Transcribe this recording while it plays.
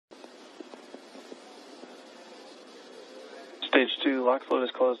Stage 2 lock float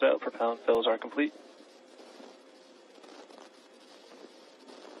is closed out. Propellant fills are complete.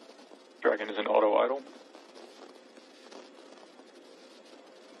 Dragon is in auto idle.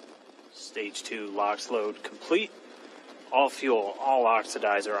 Stage 2 LOX load complete. All fuel, all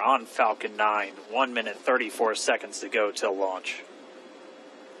oxidizer on Falcon 9. 1 minute 34 seconds to go till launch.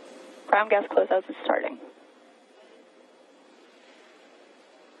 Ground gas closeouts is starting.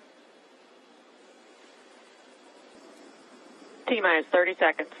 T-minus 30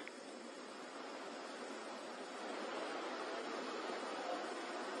 seconds.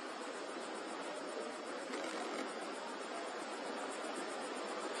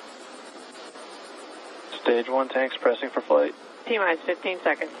 Stage 1 tanks pressing for flight. T-minus 15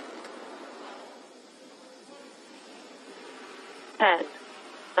 seconds. 10,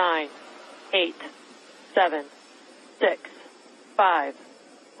 9, 8, 7, 6, 5,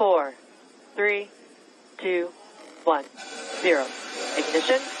 4, 3, 2, 1, 0.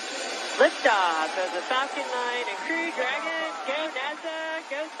 Ignition. Liftoff of the Falcon 9 and Crew Dragon. Go NASA,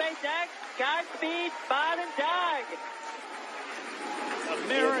 go SpaceX. Godspeed, Bob and Doug.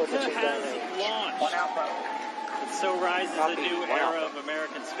 America has launched. And so rises a new era of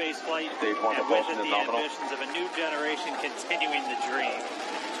American spaceflight, and with it the ambitions of a new generation continuing the dream.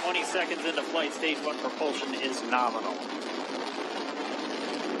 20 seconds into flight, stage 1 propulsion is nominal.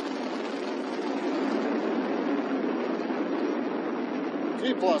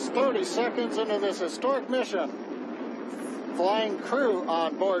 T plus 30 seconds into this historic mission. Flying crew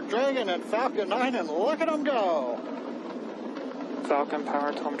on board Dragon and Falcon 9, and look at them go. Falcon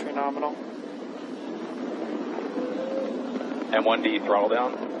power telemetry nominal. M1D throttle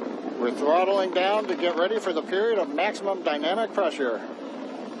down. We're throttling down to get ready for the period of maximum dynamic pressure.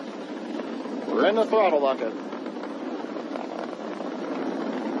 We're in the throttle bucket.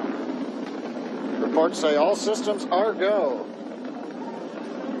 Reports say all systems are go.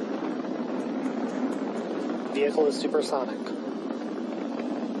 Vehicle is supersonic.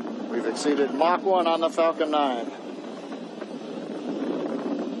 We've exceeded Mach 1 on the Falcon 9.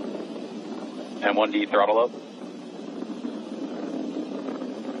 M1D throttle up.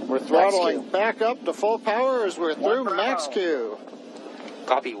 We're throttling back up to full power as we're through max Q.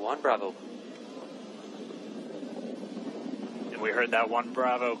 Copy, 1 Bravo. And we heard that 1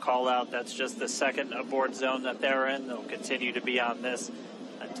 Bravo call out. That's just the second abort zone that they're in. They'll continue to be on this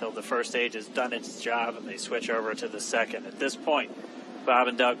until the first stage has done its job and they switch over to the second. At this point, Bob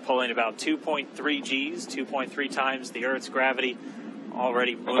and Doug pulling about 2.3 Gs, 2.3 times the Earth's gravity,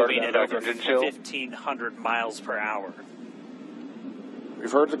 already moving at over 1,500 miles per hour.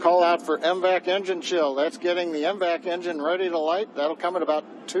 We've heard the call out for MVAC engine chill. That's getting the MVAC engine ready to light. That'll come at about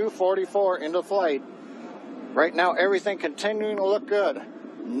 2:44 into flight. Right now, everything continuing to look good.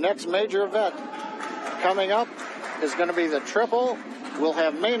 Next major event coming up is going to be the triple. We'll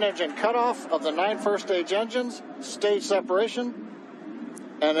have main engine cutoff of the 9 first stage engines, stage separation,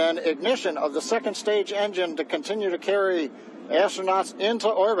 and then ignition of the second stage engine to continue to carry astronauts into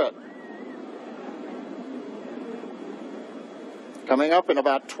orbit. Coming up in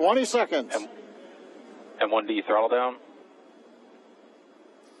about 20 seconds. M1D throttle down.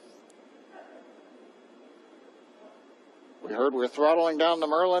 We heard we're throttling down the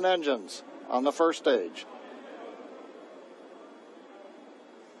Merlin engines on the first stage.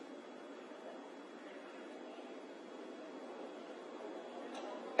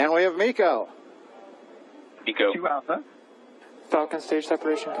 And we have Miko. Miko. 2 Alpha. Falcon stage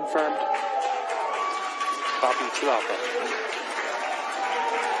separation confirmed. Copy, 2 Alpha.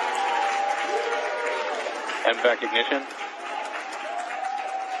 MVAC ignition.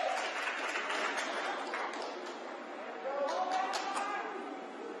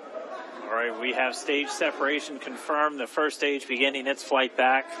 All right, we have stage separation confirmed. The first stage beginning its flight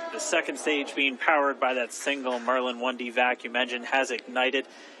back. The second stage being powered by that single Merlin 1D vacuum engine has ignited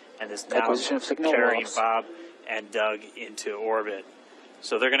and is now carrying Bob and Doug into orbit.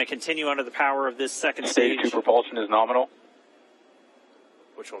 So they're going to continue under the power of this second stage. Stage 2 propulsion is nominal.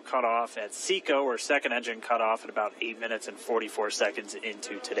 Which will cut off at SECO, or second engine cut off at about 8 minutes and 44 seconds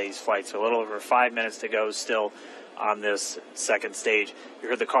into today's flight. So a little over 5 minutes to go still on this second stage. You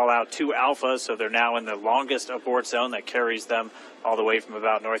heard the call out 2 Alpha, so they're now in the longest abort zone that carries them all the way from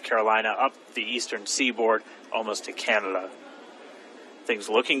about North Carolina up the eastern seaboard almost to Canada. Things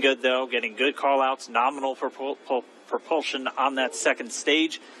looking good, though, getting good call outs, nominal propulsion on that second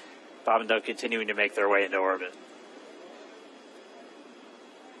stage. Bob and Doug continuing to make their way into orbit.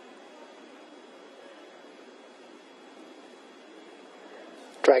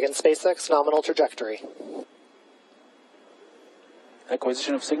 Dragon SpaceX nominal trajectory.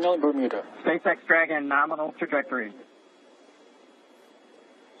 Acquisition of signal in Bermuda. SpaceX Dragon nominal trajectory.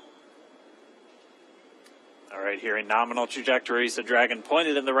 right here in nominal trajectories. The Dragon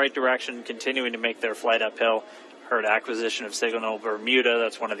pointed in the right direction, continuing to make their flight uphill. Heard acquisition of signal Bermuda.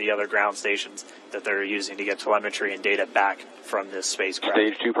 That's one of the other ground stations that they're using to get telemetry and data back from this spacecraft.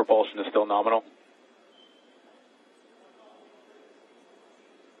 Stage 2 propulsion is still nominal.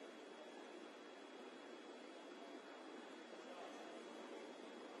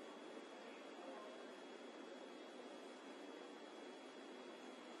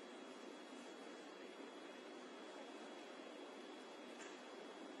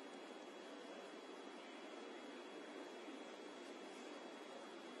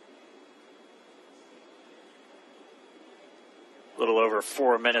 A little over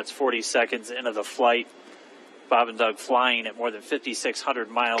 4 minutes, 40 seconds into the flight. Bob and Doug flying at more than 5,600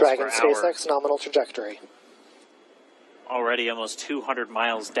 miles Dragon per hour. SpaceX nominal trajectory. Already almost 200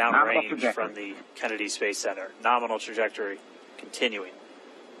 miles downrange from the Kennedy Space Center. Nominal trajectory continuing.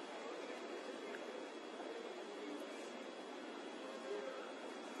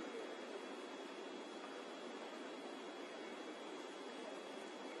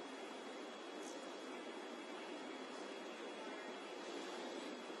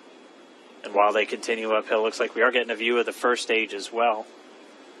 And while they continue uphill, looks like we are getting a view of the first stage as well.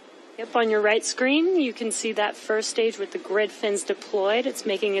 Yep, on your right screen, you can see that first stage with the grid fins deployed. It's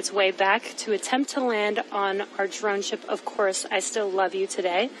making its way back to attempt to land on our drone ship, Of Course, I Still Love You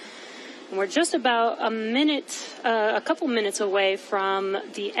today. And we're just about a couple minutes away from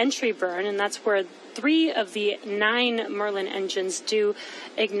the entry burn, and that's where 3 of the 9 Merlin engines do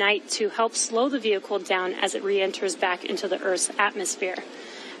ignite to help slow the vehicle down as it re-enters back into the Earth's atmosphere.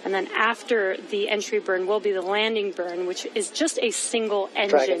 And then after the entry burn will be the landing burn, which is just a single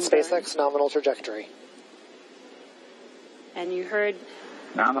engine Dragon burn. SpaceX nominal trajectory. And you heard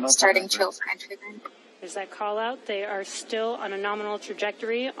starting chill for entry burn. there's that call out. They are still on a nominal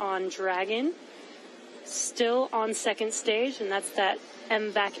trajectory on Dragon, still on second stage, and that's that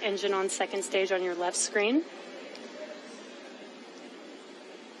MVAC engine on second stage on your left screen.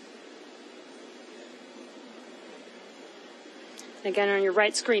 Again, on your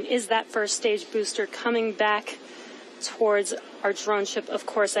right screen is that first stage booster coming back towards our drone ship, Of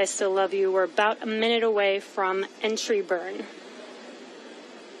Course, I Still Love You. We're about a minute away from entry burn.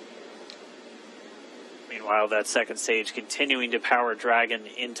 Meanwhile, that second stage continuing to power Dragon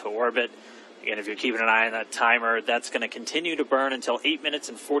into orbit. Again, if you're keeping an eye on that timer, that's going to continue to burn until 8 minutes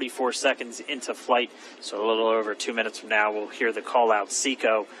and 44 seconds into flight. So a little over 2 minutes from now, we'll hear the call out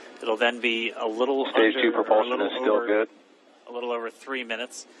SECO. It'll then be a little Stage 2 propulsion is still good. A little over 3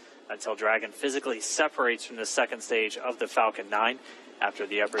 minutes until Dragon physically separates from the second stage of the Falcon 9 after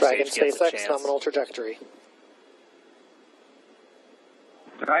the upper Dragon stage gets a SpaceX chance. nominal trajectory.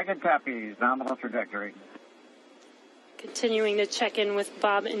 Dragon copies, nominal trajectory. Continuing to check in with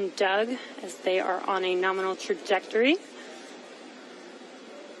Bob and Doug as they are on a nominal trajectory.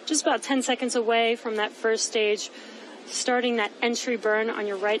 Just about 10 seconds away from that first stage, starting that entry burn on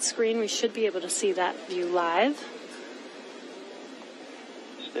your right screen. We should be able to see that view live.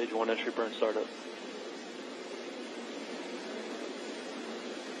 Stage 1 entry burn startup.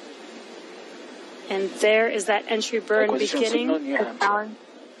 And there is that entry burn beginning.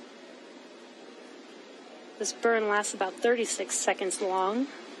 This burn lasts about 36 seconds long.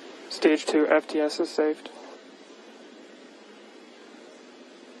 Stage 2 FTS is saved.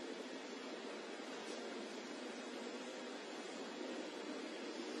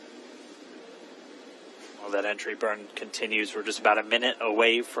 That entry burn continues. We're just about a minute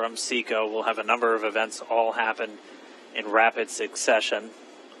away from SECO. We'll have a number of events all happen in rapid succession.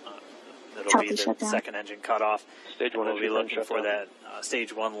 That'll be the second engine cutoff. Stage 1 we'll be looking shutdown. for that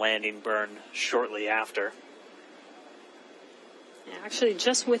stage 1 landing burn shortly after. Yeah, actually,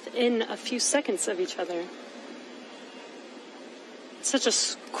 just within a few seconds of each other. Such a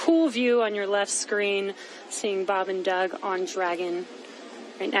cool view on your left screen, seeing Bob and Doug on Dragon.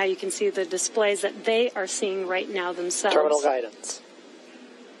 Right now you can see the displays that they are seeing right now themselves. Terminal guidance.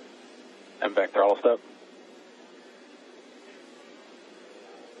 MVAC throttle step.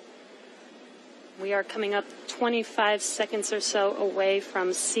 We are coming up 25 seconds or so away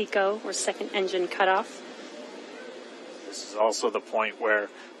from SECO, or second engine cutoff. This is also the point where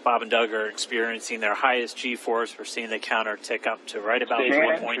Bob and Doug are experiencing their highest G-force. We're seeing the counter tick up to right about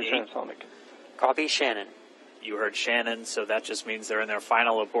 1.8. Copy, Shannon. You heard Shannon, so that just means they're in their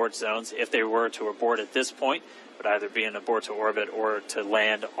final abort zones. If they were to abort at this point, it would either be an abort to orbit or to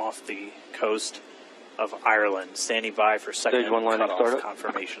land off the coast of Ireland. Standing by for second Stage 1 landing cutoff startup.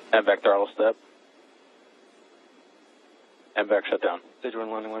 confirmation. MVAC throttle step. MVAC shutdown. Stage 1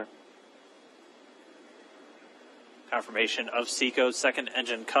 landing ladder. Confirmation of SECO's second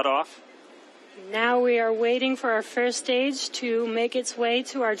engine cutoff. Now we are waiting for our first stage to make its way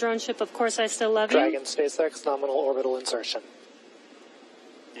to our drone ship. Of course, I still love you. Dragon SpaceX nominal orbital insertion.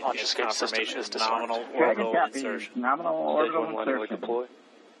 Launch escape confirmation system is nominal disarmed. Dragon orbital copies. insertion. Nominal orbital Stage 1 landing insertion. deploy.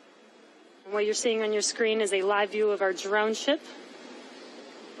 And what you're seeing on your screen is a live view of our drone ship,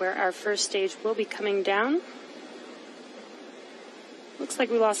 where our first stage will be coming down. Looks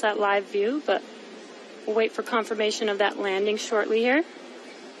like we lost that live view, but we'll wait for confirmation of that landing shortly here.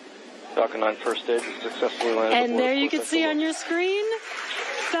 Falcon 9 first stage is successfully landed. And aboard there you the can see on your screen,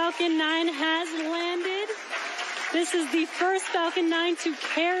 Falcon 9 has landed. This is the first Falcon 9 to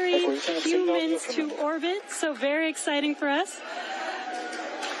carry humans to orbit, so very exciting for us.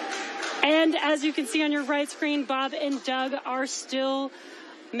 And as you can see on your right screen, Bob and Doug are still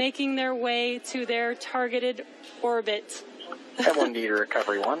making their way to their targeted orbit. M1D to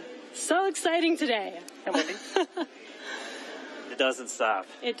recovery 1. So exciting today. M1D. It doesn't stop.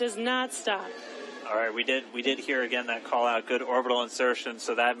 It does not stop. All right, we did hear again that call out, good orbital insertion,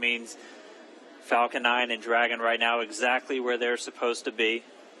 so that means Falcon 9 and Dragon right now exactly where they're supposed to be.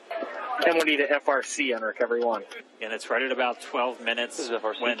 M1D to FRC on recovery 1. And it's right at about 12 minutes This is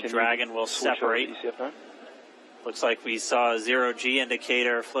FRC. when Can Dragon you will switch over to separate. ECF9? Looks like we saw a 0G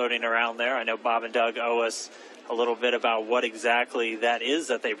indicator floating around there. I know Bob and Doug owe us a little bit about what exactly that is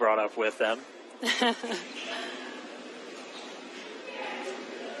that they brought up with them.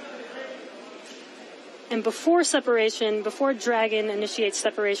 And before separation, before Dragon initiates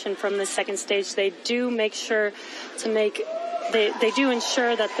separation from the second stage, they do make sure to make, they do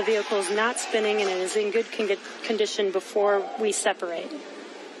ensure that the vehicle is not spinning and it is in good condition before we separate.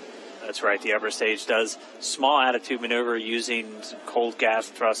 That's right. The upper stage does small attitude maneuver using cold gas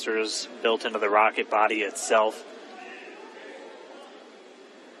thrusters built into the rocket body itself.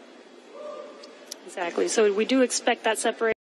 Exactly. So we do expect that separation.